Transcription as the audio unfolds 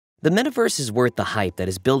The metaverse is worth the hype that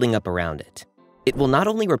is building up around it. It will not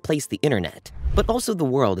only replace the internet, but also the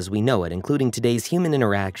world as we know it, including today's human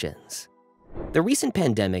interactions. The recent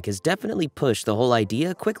pandemic has definitely pushed the whole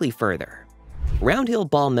idea quickly further. Roundhill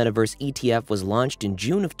Metaverse ETF was launched in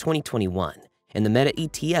June of 2021, and the META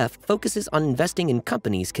ETF focuses on investing in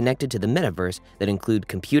companies connected to the metaverse that include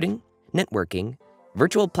computing, networking,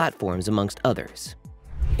 virtual platforms, amongst others.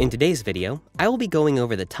 In today's video, I will be going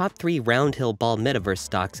over the top 3 Roundhill Metaverse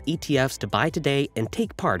stocks ETFs to buy today and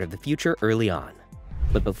take part of the future early on.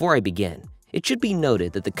 But before I begin, it should be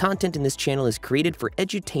noted that the content in this channel is created for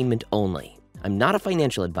edutainment only. I'm not a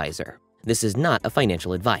financial advisor. This is not a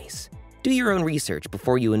financial advice. Do your own research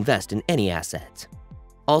before you invest in any asset.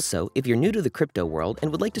 Also, if you're new to the crypto world and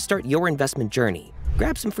would like to start your investment journey,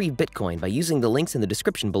 grab some free Bitcoin by using the links in the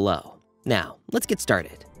description below. Now, let's get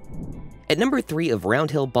started. At number 3 of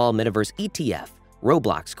Roundhill Metaverse ETF,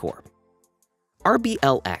 Roblox Corp.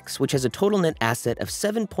 RBLX, which has a total net asset of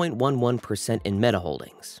 7.11% in Meta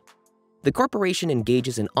holdings. The corporation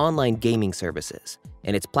engages in online gaming services,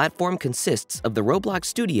 and its platform consists of the Roblox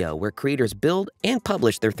Studio, where creators build and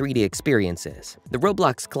publish their 3D experiences, the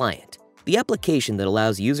Roblox Client, the application that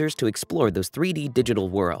allows users to explore those 3D digital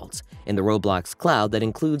worlds, and the Roblox Cloud that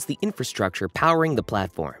includes the infrastructure powering the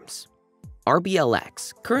platforms.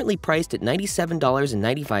 RBLX, currently priced at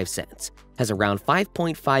 $97.95, has around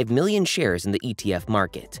 5.5 million shares in the ETF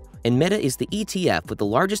market, and Meta is the ETF with the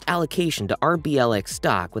largest allocation to RBLX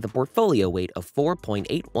stock with a portfolio weight of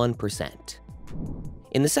 4.81%.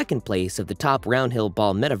 In the second place of the top Roundhill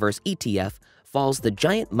Metaverse ETF falls the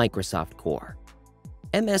giant Microsoft Core,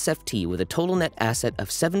 MSFT, with a total net asset of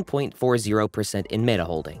 7.40% in Meta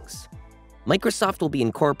holdings. Microsoft will be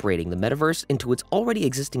incorporating the metaverse into its already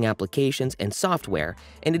existing applications and software,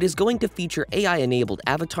 and it is going to feature AI-enabled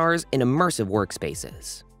avatars and immersive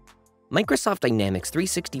workspaces. Microsoft Dynamics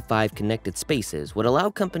 365 Connected Spaces would allow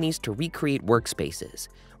companies to recreate workspaces,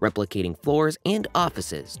 replicating floors and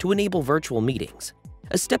offices to enable virtual meetings,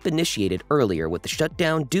 a step initiated earlier with the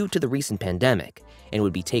shutdown due to the recent pandemic, and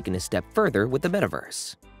would be taken a step further with the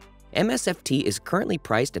metaverse. MSFT is currently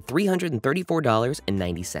priced at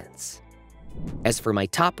 $334.90. As for my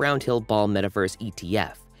top Roundhill Metaverse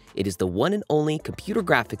ETF, it is the one and only computer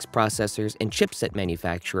graphics processors and chipset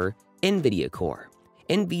manufacturer, NVIDIA Core,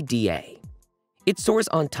 NVDA. It soars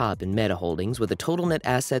on top in Meta holdings with a total net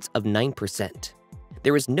assets of 9%.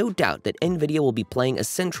 There is no doubt that NVIDIA will be playing a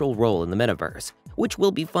central role in the metaverse, which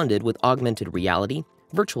will be funded with augmented reality,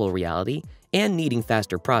 virtual reality, and needing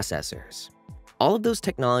faster processors. All of those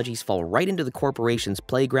technologies fall right into the corporation's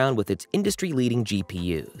playground with its industry-leading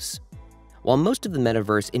GPUs. While most of the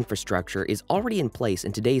metaverse infrastructure is already in place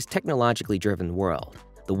in today's technologically driven world,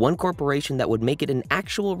 the one corporation that would make it an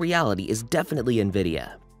actual reality is definitely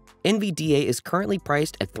NVIDIA. NVDA is currently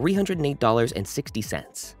priced at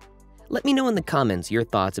 $308.60. Let me know in the comments your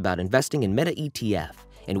thoughts about investing in META ETF,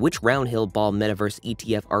 and which Roundhill Metaverse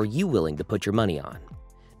ETF are you willing to put your money on.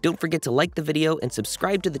 Don't forget to like the video and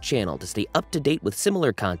subscribe to the channel to stay up to date with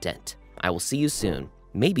similar content. I will see you soon,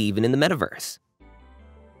 maybe even in the metaverse.